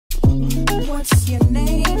What's your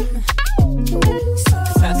name?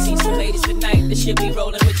 Cause I see some ladies tonight that should be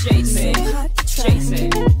rolling with Jason.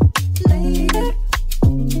 Jason. Lady,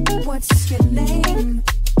 what's your name?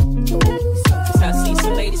 Cause I see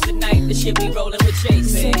some ladies tonight that should be rolling with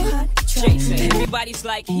Jason. Jason. Everybody's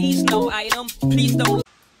like, he's no item. Please don't.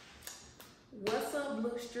 What's up,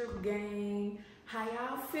 Blue Strip gang? How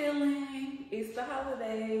y'all feeling? It's the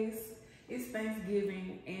holidays. It's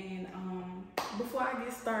Thanksgiving, and before I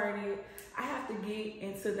get started, I have to get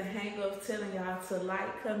into the hang of telling y'all to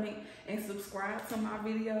like, comment, and subscribe to my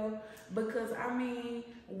video, because I mean,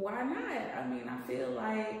 why not? I mean, I feel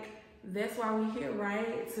like that's why we here,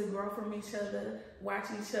 right? To grow from each other, watch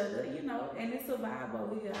each other, you know, and it's a vibe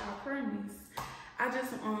over here, I promise. I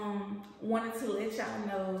just wanted to let y'all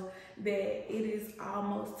know that it is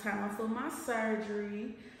almost time for my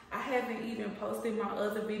surgery. I haven't even posted my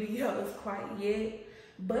other videos quite yet,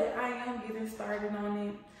 but I am getting started on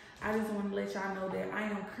it. I just want to let y'all know that I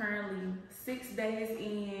am currently 6 days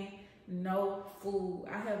in, no food.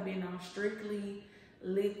 I have been on strictly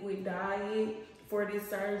liquid diet for this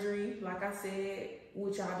surgery. Like I said,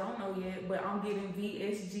 which y'all don't know yet, but I'm getting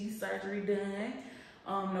VSG surgery done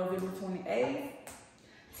November 28th.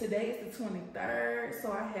 Today is the 23rd,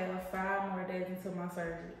 so I have 5 more days until my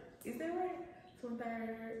surgery. Is that right?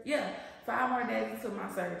 23rd? Yeah, 5 more days until my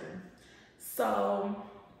surgery. So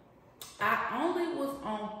I only was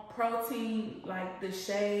on protein, like the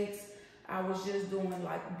shakes. I was just doing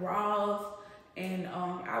like broth, and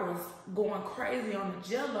I was going crazy on the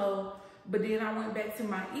Jello. But then I went back to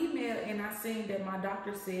my email and I seen that my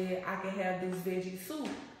doctor said I could have this veggie soup.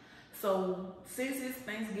 So since it's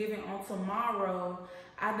Thanksgiving on tomorrow,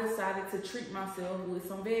 I decided to treat myself with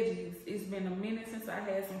some veggies. It's been a minute since I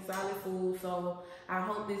had some solid food, so I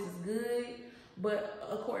hope this is good. But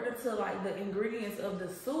according to like the ingredients of the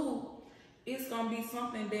soup, it's gonna be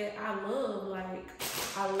something that I love. Like,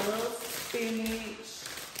 I love spinach,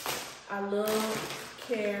 I love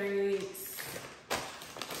carrots,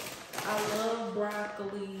 I love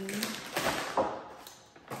broccoli.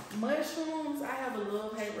 Mushrooms, I have a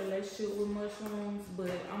love-hate relationship with mushrooms,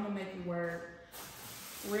 but I'm gonna make it work.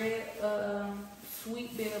 Red,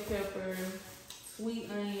 sweet bell pepper, sweet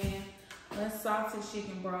onion, unsalted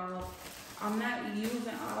chicken broth. I'm not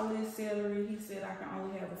using all this celery. He said I can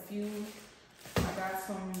only have a few. I got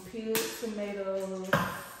some peeled tomatoes,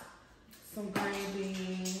 some green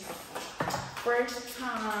beans, fresh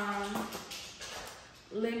thyme,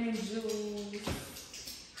 lemon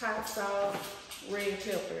juice, hot sauce, red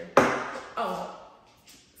pepper. Oh,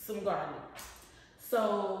 some garlic.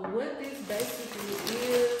 So what this basically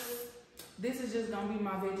is, this is just gonna be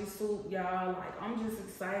my veggie soup, y'all. Like, I'm just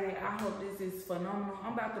excited. I hope this is phenomenal.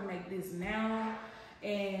 I'm about to make this now,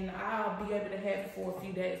 and I'll be able to have it for a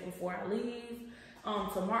few days before I leave.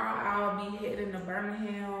 Tomorrow I'll be heading to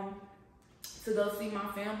Birmingham to go see my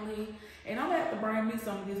family, and I'm gonna have to bring me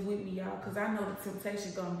some of this with me, y'all, because I know the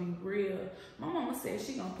temptation gonna be real. My mama said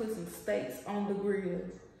she gonna put some steaks on the grill.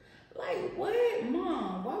 Like, what?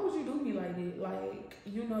 Mom, why would you do me like that? Like,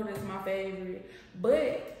 you know that's my favorite.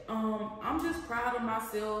 But I'm just proud of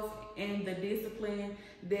myself and the discipline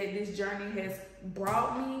that this journey has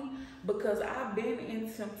brought me, because I've been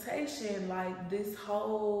in temptation like this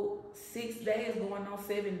whole 6 days, going on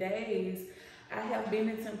 7 days. I have been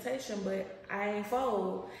in temptation, but I ain't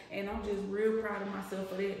fold. And I'm just real proud of myself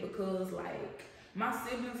for that, because like, my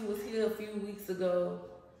siblings was here a few weeks ago.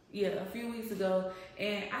 Yeah, a few weeks ago,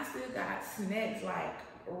 and I still got snacks, like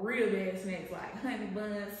real bad snacks, like honey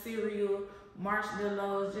buns, cereal,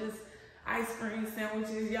 marshmallows, just ice cream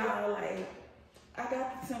sandwiches, y'all. Like, I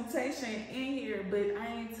got the temptation in here, but I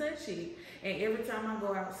ain't touch it. And every time I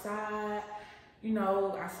go outside, you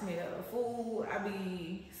know, I smell the food. I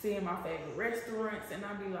be seeing my favorite restaurants, and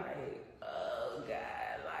I be like, oh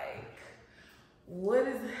God, like, what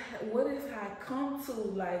is I come to?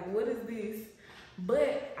 Like, what is this?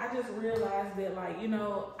 But I just realized that, like, you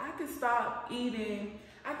know, I can stop eating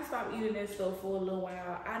that stuff for a little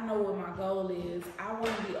while. I know what my goal is. I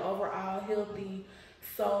want to be overall healthy.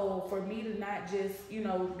 So for me to not just, you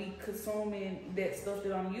know, be consuming that stuff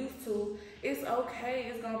that I'm used to, it's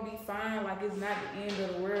okay. It's going to be fine. Like, it's not the end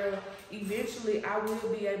of the world. Eventually, I will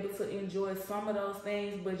be able to enjoy some of those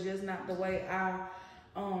things, but just not the way I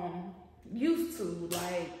used to.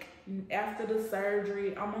 Like, after the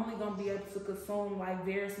surgery, I'm only gonna be able to consume like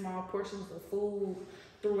very small portions of food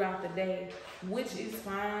throughout the day, which is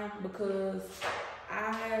fine, because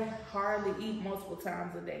I hardly eat multiple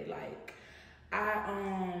times a day. Like,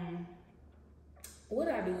 what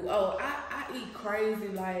I do? Oh, I eat crazy.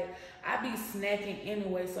 Like, I be snacking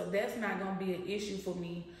anyway, so that's not gonna be an issue for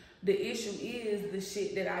me. The issue is the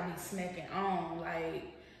shit that I be snacking on. Like,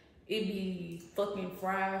 it be fucking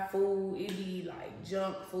fried food. It be like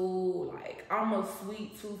junk food. Like, I'm a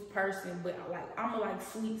sweet tooth person, but like I'm a like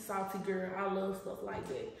sweet salty girl. I love stuff like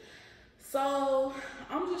that. So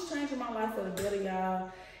I'm just changing my life for the better,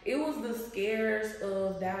 y'all. It was the scares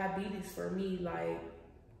of diabetes for me. Like,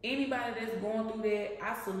 anybody that's going through that,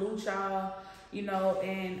 I salute y'all, you know,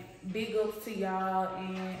 and big ups to y'all.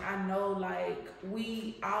 And I know, like,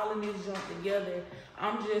 we all in this jump together.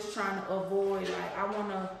 I'm just trying to avoid, like, I want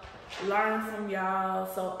to learn from y'all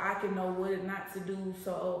so I can know what not to do,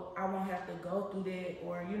 so I won't have to go through that,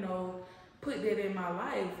 or, you know, put that in my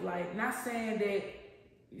life. Like, not saying that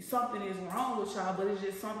something is wrong with y'all, but it's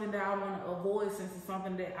just something that I want to avoid, since it's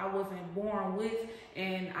something that I wasn't born with,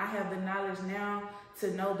 and I have the knowledge now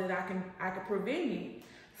to know that I can prevent it.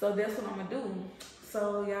 So that's what I'm gonna do.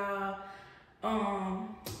 So y'all,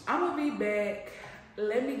 I'm gonna be back.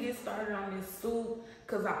 Let me get started on this soup,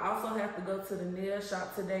 because I also have to go to the nail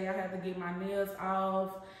shop today. I have to get my nails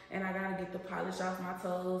off, and I gotta get the polish off my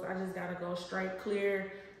toes. I just gotta go straight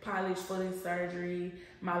clear polish for this surgery.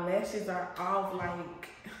 My lashes are off. Like,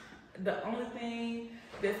 the only thing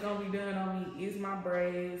that's gonna be done on me is my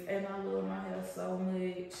braids, and I love my hair so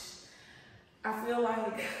much. I feel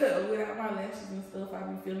like without my lashes and stuff, I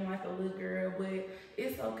be feeling like a little girl, but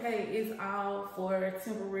it's okay. It's all for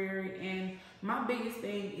temporary, and my biggest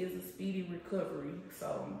thing is a speedy recovery.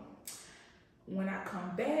 So when I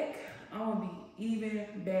come back, I'm gonna be even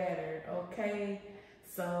better, okay?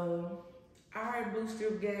 So, all right, Blue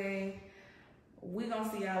Strip gang, we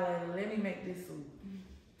gonna see y'all later. Let me make this soup.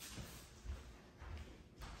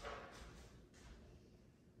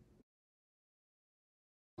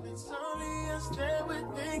 It's only us that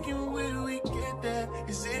we're thinking, will we get that?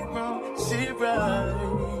 Is it wrong? Is it right?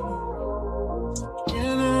 You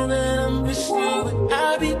know that I'm missing you, but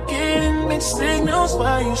I be getting mixed signals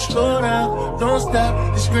while you slow down. Don't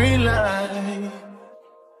stop this green light.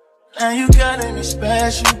 Now you gotta be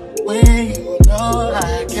special when you know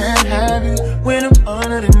I can't have you. When I'm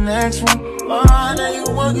under the next one, oh, now you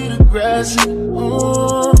wanna get aggressive.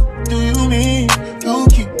 Oh, do you mean you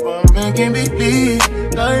keep on making me believe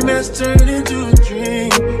nightmares turn into a dream?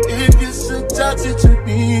 If you're so toxic to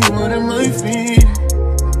me, what am I feeling?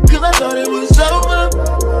 Cause I thought it was over.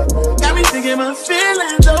 Got me thinking my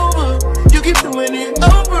feelings over. You keep doing it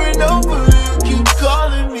over and over. You keep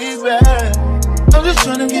calling me back. I'm just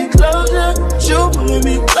trying to get closer. You pulling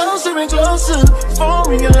me closer and closer. Phone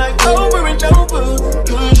ringing like over and over.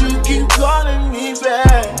 Cause you keep calling me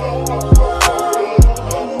back.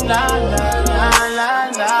 La la la la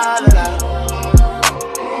la la.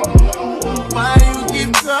 Why you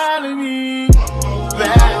keep calling me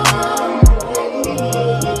back?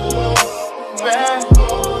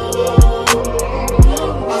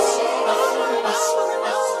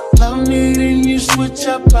 Love needing you switch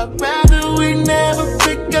up. I'd rather we never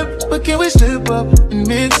pick up, but can we slip up and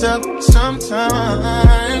mix up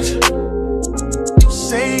sometimes? You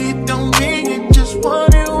say it don't mean you just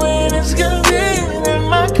want it when it's convenient.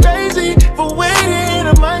 Am I crazy for waiting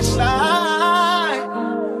on my side?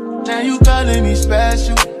 Now you calling me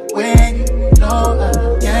special when you know I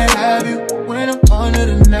can't have you. When I'm under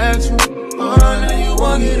the next one, oh, now you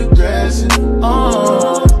wanna get aggressive.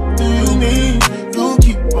 Oh, do you mean you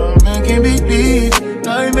keep on making me believe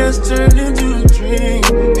nightmares turn into a dream?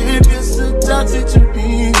 If you're so toxic to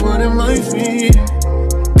me, what am I feeling?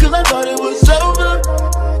 Cause I thought it was over.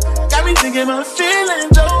 Got me thinking my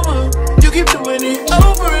feelings over. You keep doing it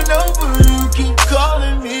over and over. You keep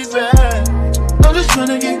calling me back. I'm just trying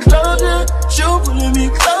to get closer. You pulling me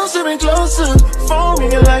closer and closer. Phone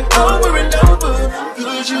ringing like over and over.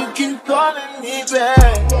 Cause you keep calling me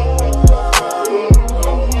back.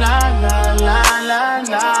 La la la la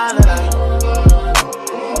la la.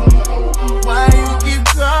 Why you keep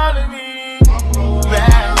calling me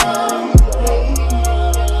back?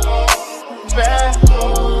 Back.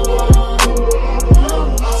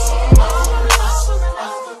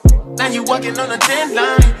 Now you walking on a thin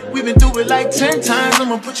line. We've been through it like 10 times.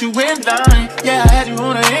 I'ma put you in line. Yeah, I had you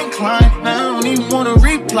on an incline. Now I don't even wanna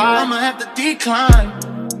reply. I'ma have to decline.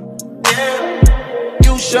 Yeah,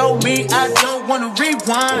 you showed me I don't wanna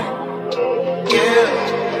rewind.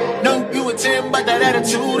 Yeah, no, you a 10, but that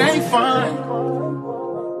attitude ain't fine.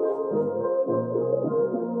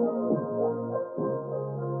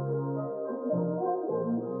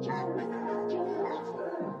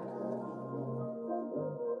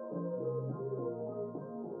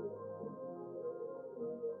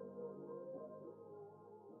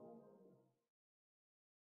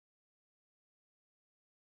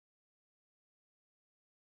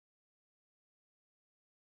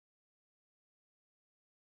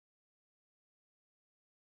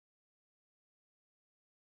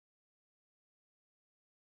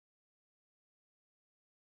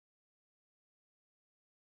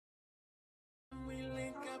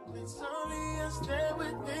 It's only us that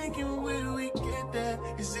we're thinking, will we get there?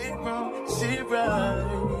 Is it wrong? Is it right?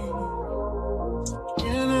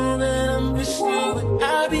 You know that I'm missing you, but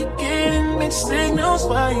I be getting mixed signals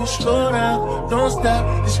while you slow down. Don't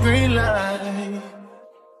stop this green light.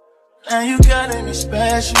 Now you gotta be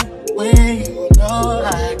special when you know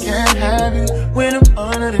I can't have you. When I'm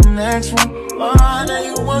under the next one, oh, now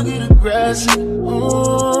you won't get aggressive.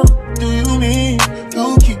 Oh, do you mean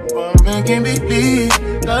you keep on making me believe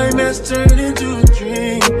nightmares turn into a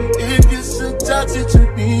dream? If you're so toxic to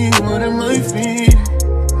me, what am I feeling?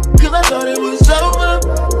 Cause I thought it was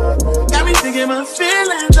over. Got me thinking my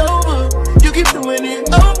feelings over. You keep doing it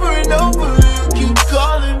over and over. You keep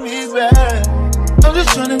calling me back. I'm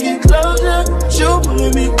just trying to get closer. You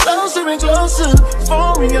pulling me closer and closer.